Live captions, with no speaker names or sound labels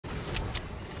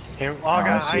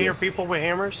I hear people with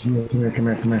hammers. Come here, come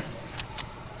here, come here.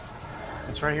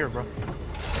 It's right here, bro.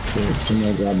 Here,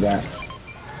 somebody grab that.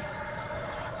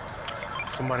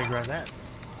 Somebody grab that.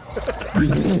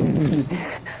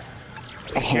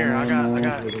 Here, I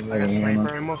got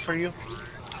sniper ammo for you.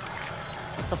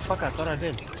 What the fuck? I thought I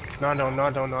did. No, I don't.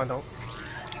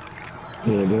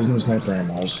 Yeah, there's no sniper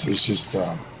ammo. It's just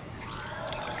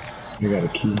you got a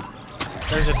key.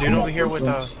 There's a dude over here with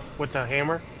a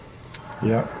hammer.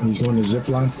 Yep, he's going to zip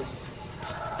line.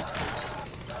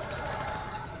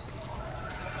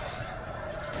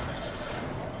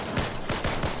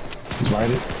 He's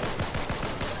whited.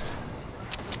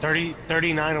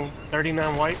 39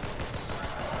 white.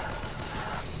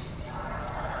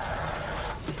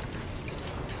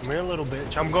 Come here, little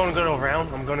bitch. I'm gonna go around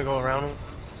him.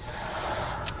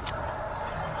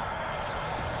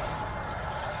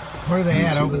 Where are they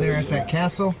at? Over there at that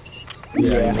castle?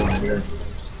 Yeah, he's over here.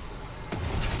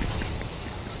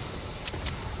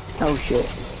 Oh shit.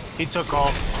 He took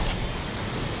off.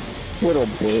 Little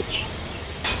bitch.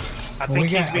 I think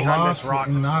he's behind this rock.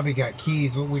 And Navi got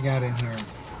keys. What we got in here?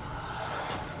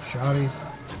 Shotties.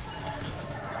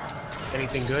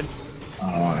 Anything good?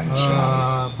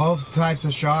 Both types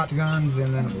of shotguns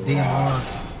and then DMR.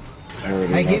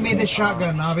 Hey, give me the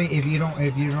shotgun, Navi. If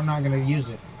you're not gonna use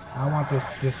it, I want this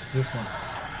one.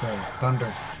 The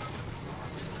Thunder.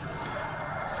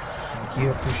 Thank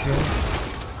you, appreciate it.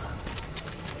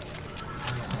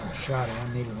 Shotty,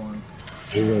 I needed one.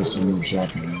 Here goes some new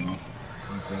shotgun.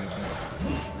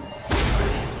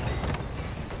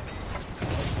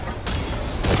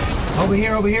 Over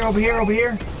here.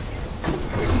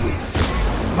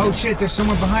 Oh shit, there's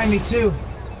someone behind me too.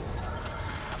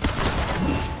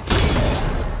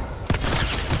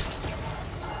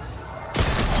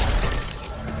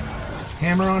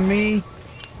 Hammer on me.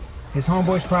 His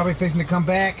homeboy's probably fixing to come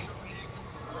back.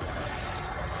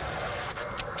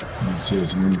 I see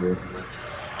his number.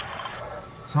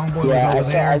 His homeboy was over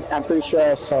there. I'm pretty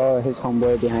sure I saw his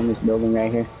homeboy behind this building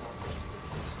right here.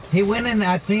 He went in,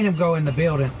 I seen him go in the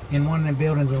building, in one of them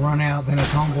buildings and run out, then his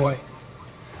homeboy.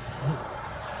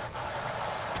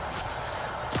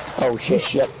 Oh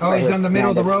shit, yep. Oh, he's in the middle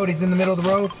of the road, he's in the middle of the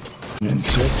road. And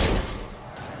six.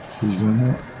 He's doing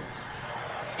that.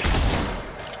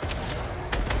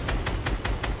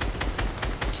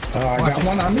 I got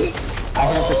one on me. I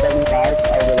hit him for 75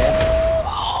 over there.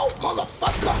 Oh,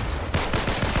 motherfucker.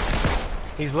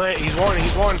 He's lit, he's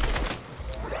one.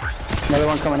 Another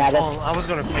one coming at us. Oh, I was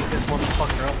gonna pick this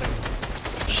motherfucker up and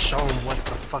show him what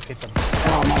the fuck it's about.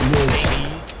 Oh my gosh.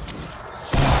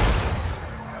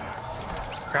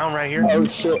 Crown right here. Oh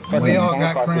shit, fucking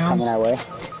Santa Claus is coming our way.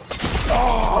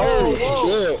 Oh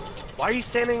shit. Why are you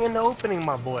standing in the opening,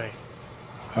 my boy?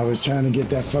 I was trying to get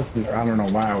that fucking, I don't know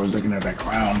why I was looking at that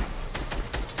crown.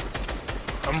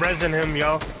 I'm rezzing him,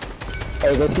 yo.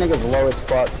 Hey, this nigga's low as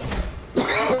fuck.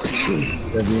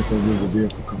 That vehicle, there's a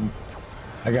vehicle coming.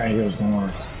 I got heals, don't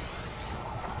worry.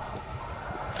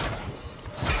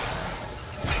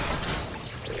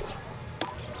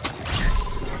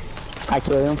 I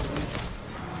killed him.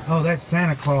 Oh, that's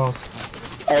Santa Claus.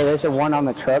 Hey, there's a one on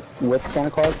the truck with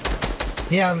Santa Claus.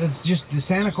 Yeah, it's just the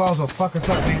Santa Claus will fuck us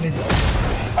up, man.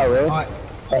 Oh really?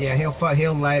 Yeah,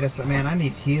 he'll light us up, man. I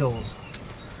need heals.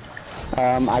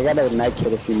 I got a med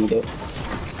kit if you need it.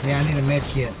 Yeah, I need a med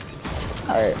kit.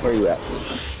 Alright, where you at?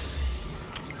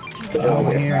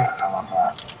 Over here.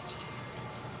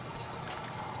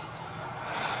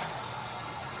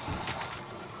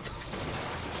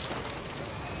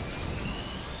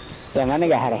 Damn, that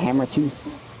nigga had a hammer too.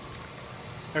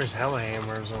 There's hella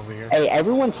hammers over here. Hey,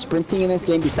 everyone's sprinting in this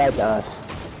game besides us.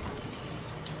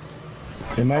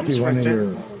 It might be one of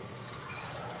your...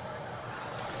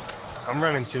 I'm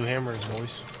running 2 hammers,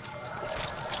 boys.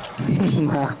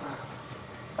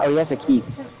 Oh, he has a key.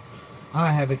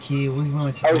 I have a key. We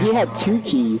went to. Oh, he had 2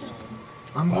 keys.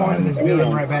 I'm going to this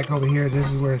building right back over here. This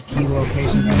is where the key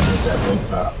location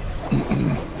is.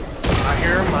 I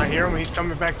hear him. He's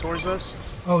coming back towards us.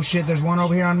 Oh shit, there's one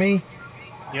over here on me.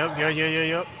 Yep.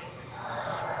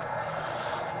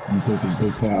 I'm taking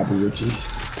big pop of riches.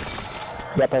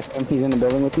 Yep, I think he's in the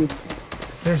building with you.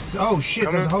 There's, oh shit,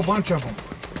 there's a whole bunch of them.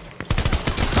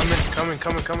 Coming.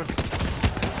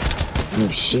 Oh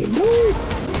shit. Woo!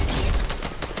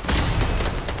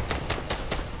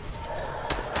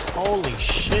 Holy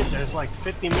shit, there's like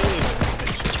 50 million of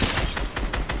these bitches.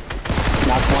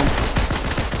 Knocked one.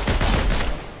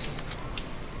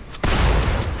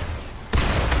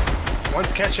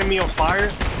 One's catching me on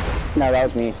fire. No, that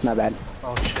was me. My bad.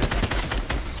 Oh shit.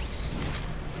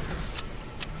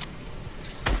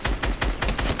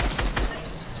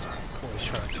 Boy, he's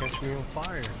trying to catch me on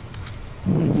fire.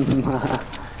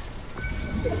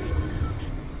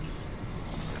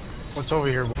 What's over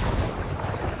here?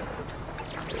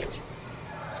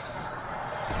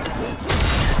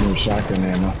 No shotgun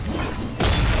ammo.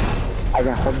 I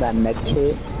can hold that med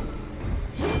kit.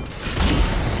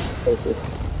 What's this?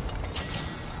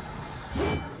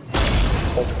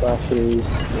 Let's flashes.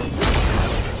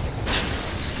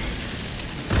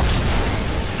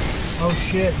 Oh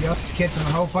shit, y'all just catching the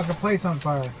whole fucking place on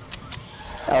fire.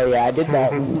 Oh yeah, I did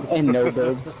that in no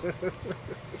builds.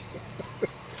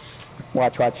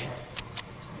 Watch, watch.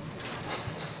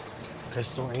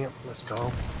 Pistol amp, let's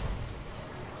go.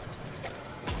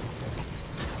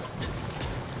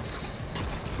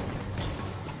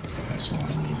 That's all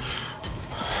I need.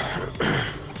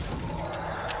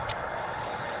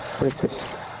 What is this?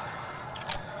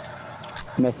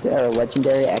 Myth or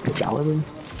legendary Excalibur?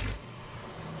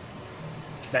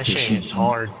 That shit hits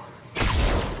hard.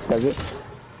 Does it?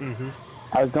 Mm-hmm.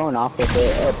 I was going off with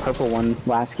a purple one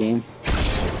last game.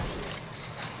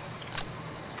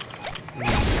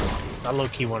 I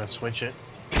low-key want to switch it.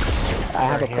 I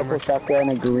have a purple shotgun,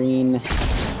 a green,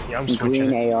 Yeah, I'm green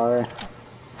switching. AR, a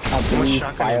What blue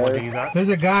shotgun ammo do fire. you got? There's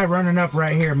a guy running up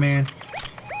right here, man.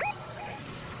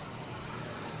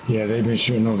 Yeah, they've been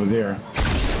shooting over there.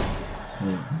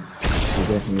 Yeah.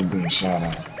 They're definitely being shot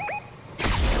at.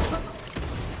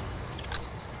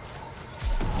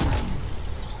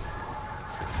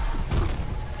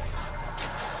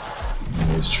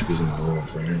 There's trees in the road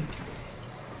right here.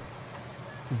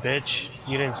 Bitch,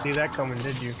 you didn't see that coming,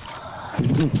 did you?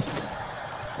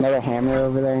 Another hammer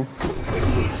over there.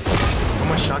 How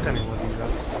much shotgun ammo do you got?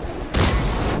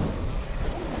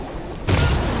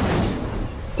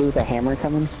 Dude with a hammer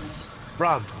coming.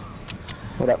 Rob,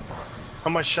 What up? how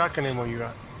much shotgun ammo you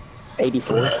got?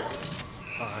 84. Alright,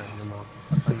 never mind.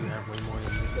 I thought you had way more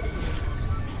than me.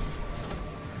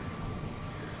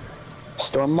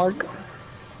 Storm mark?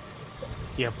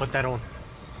 Yeah, put that on.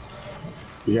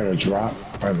 You got a drop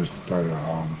by the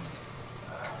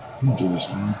do this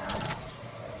thing.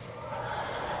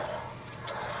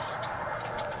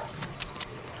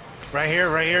 Right here,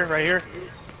 right here, right here.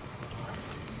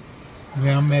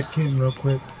 Yeah, I'm med kitting real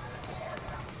quick.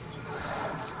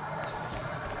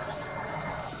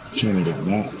 Trying to get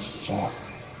nuts. Fuck.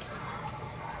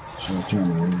 So I'm trying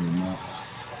to remember that.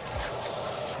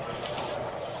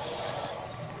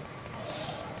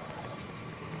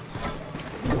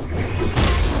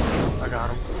 I got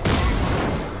him.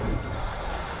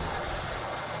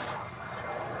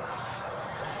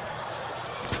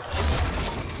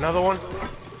 Another one.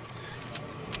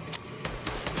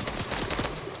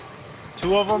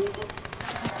 Two of them.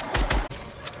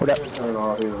 What up?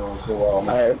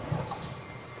 Alright.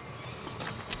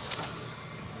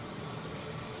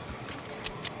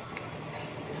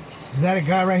 Is that a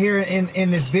guy right here in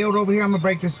this build over here? I'm gonna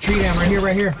break this tree down right here,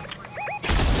 right here.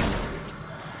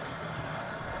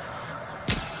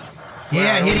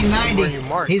 Yeah, Well, hit him where you 90.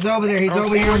 marked. He's over there. He's I don't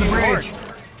over see here on the where you bridge.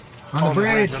 On the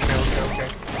bridge. Okay, okay, okay.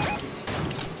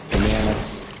 Banana.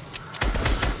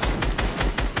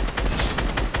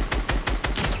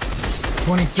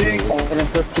 26. And then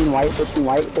 15 white, 15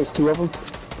 white. There's two of them.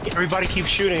 Everybody keep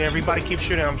shooting. Everybody keep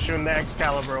shooting. I'm shooting the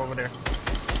Excalibur over there.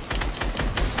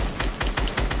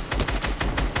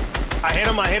 I hit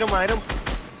him. I hit him. I hit him.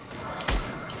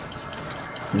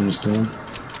 In the storm.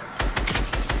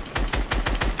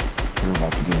 We're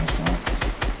about to get us out.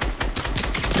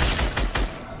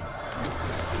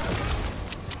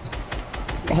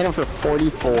 I hit him for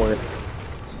 44.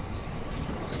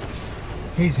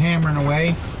 He's hammering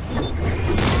away.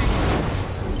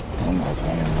 I'm not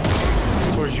playing.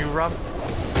 It's towards you, Rob.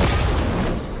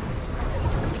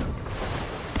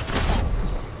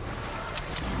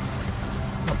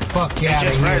 Fuck you out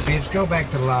of just here, rest. bitch. Go back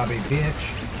to the lobby,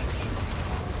 bitch.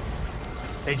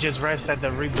 They just rest at the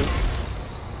reboot.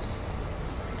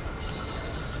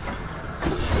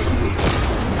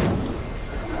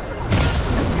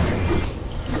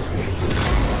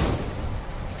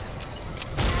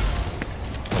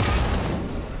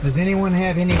 Does anyone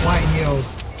have any white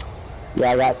heels?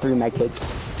 Yeah, I got 3 med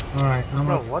kits. Alright, I'm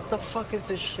Bro, up. what the fuck is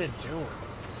this shit doing?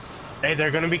 Hey,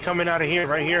 they're gonna be coming out of here,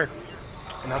 right here.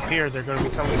 And up here, they're gonna be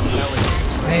coming from that way.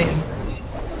 Hey,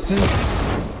 soon,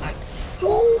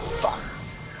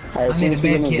 Alright, as soon need as a we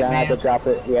get med in the kit, zone, I have to man. drop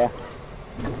it. Yeah.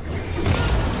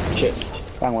 Shit.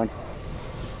 Wrong one.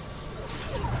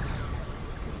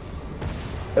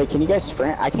 Wait, can you guys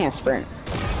sprint? I can't sprint.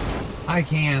 I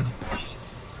can.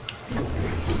 Man,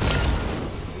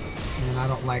 I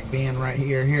don't like being right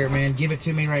here. Here, man, give it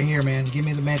to me right here, man. Give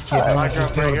me the med kit. I I want to drop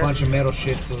just build right a here. bunch of metal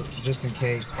shit so, just in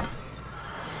case.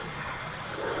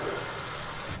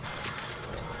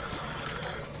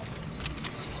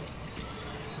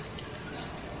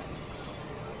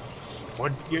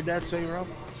 What did your dad say, Rob?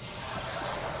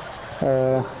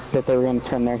 That they were gonna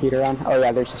turn their heater on. Oh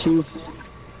yeah, there's 2.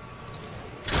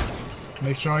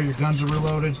 Make sure all your guns are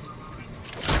reloaded.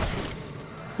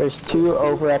 There's 2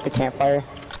 over at the campfire.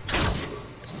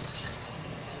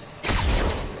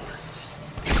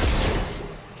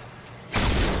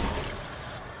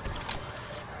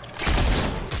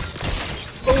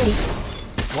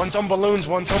 One's on balloons,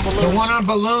 one's on balloons. The one on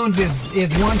balloons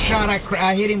is one shot.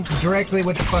 I hit him directly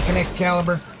with the fucking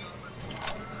Excalibur.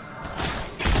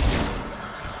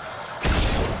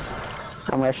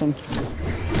 I'm rushing.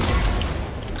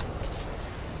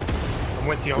 I'm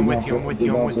with you, I'm with you, I'm with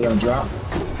you, I'm with you. Drop.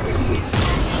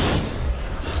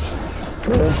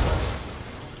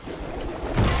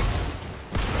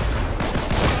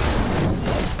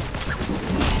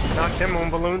 Knocked him on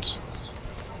balloons.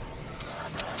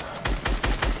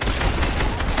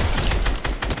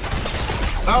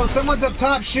 Oh, someone's up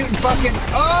top shooting fucking.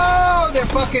 Oh, they're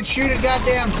fucking shooting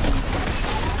goddamn.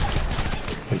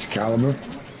 Excalibur.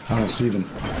 I don't see them.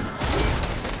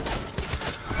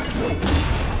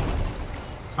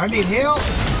 I need help.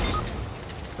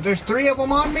 There's 3 of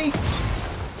them on me.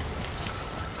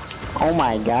 Oh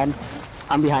my god.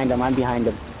 I'm behind him, I'm behind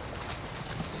him.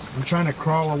 I'm trying to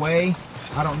crawl away.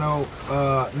 I don't know,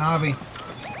 Navi.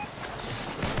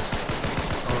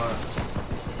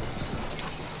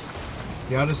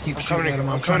 Yeah, I'll just keep shooting at him.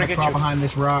 I'm trying to crawl behind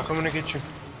this rock. I'm gonna get you.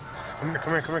 Come here,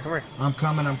 come here, come here, come here. I'm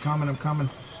coming, I'm coming, I'm coming.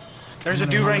 There's a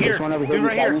dude right here. One over Dude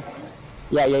right here.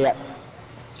 Yeah.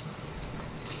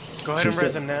 Go ahead and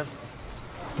res him, Nev.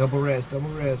 Double res, double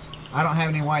res. I don't have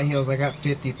any white heals. I got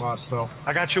 50 pots though.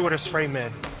 I got you with a spray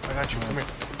med. I got you. Come here.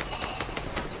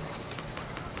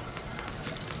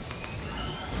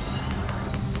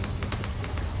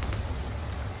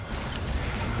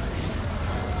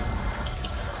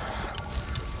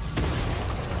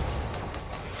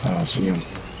 I don't see him.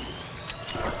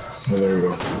 Oh, there we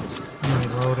go. I'm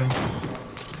reloading.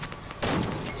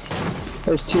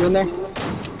 There's 2 in there.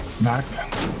 Knocked.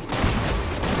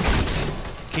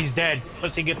 He's dead.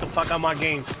 Pussy, get the fuck out of my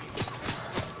game.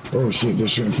 Oh shit, they're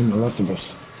shooting from the left of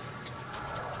us.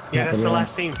 Yeah, that's the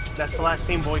last team. That's the last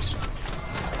team, boys.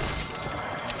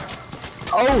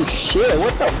 Oh shit,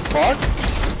 what the fuck?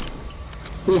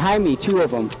 Behind me, 2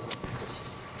 of them.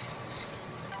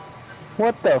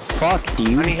 What the fuck,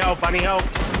 dude? I need help, I need help.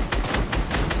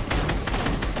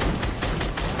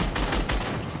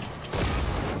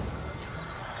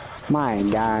 My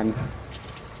god.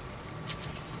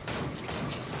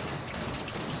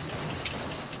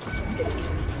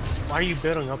 Why are you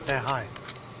building up that high?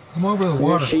 Come over the We'll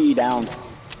water. shoot you down.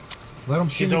 Let him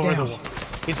shoot He's me over down.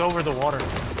 he's over the water.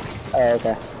 Oh,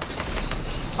 okay.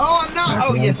 Oh, I'm not.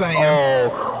 Oh, yes, I am. Oh,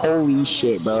 holy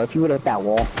shit, bro. If you would hit that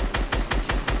wall.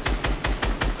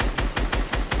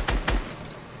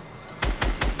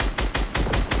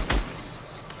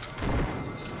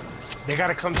 They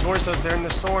gotta come towards us. They're in the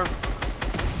storm.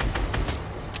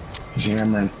 He's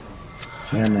hammering. He's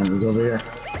hammering. He's over here.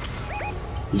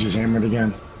 He just hammered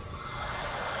again.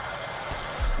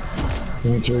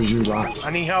 Going towards you, lockz.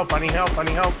 I need help. I need help. I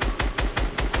need help.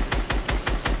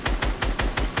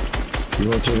 He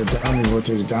rotated down. He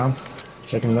rotated down.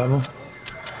 Second level.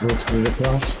 Rotated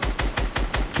across.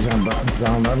 He's on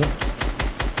ground level.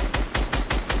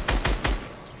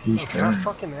 He's Can I coming.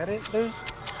 fucking edit, dude?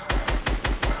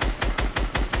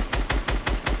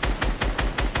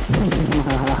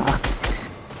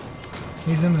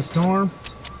 He's in the storm.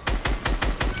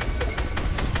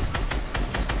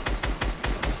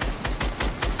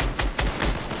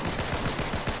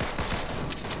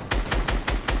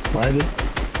 Find it.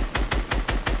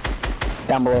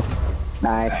 Down below.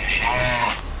 Nice.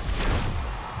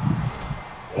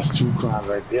 That's 2 clouds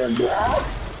right there.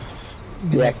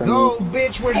 Be like, for go, me.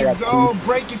 bitch, where'd I you got go?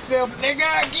 Break yourself,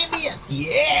 nigga. Give me a.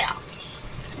 Yeah.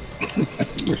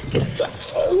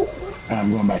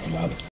 I'm going back to lobby.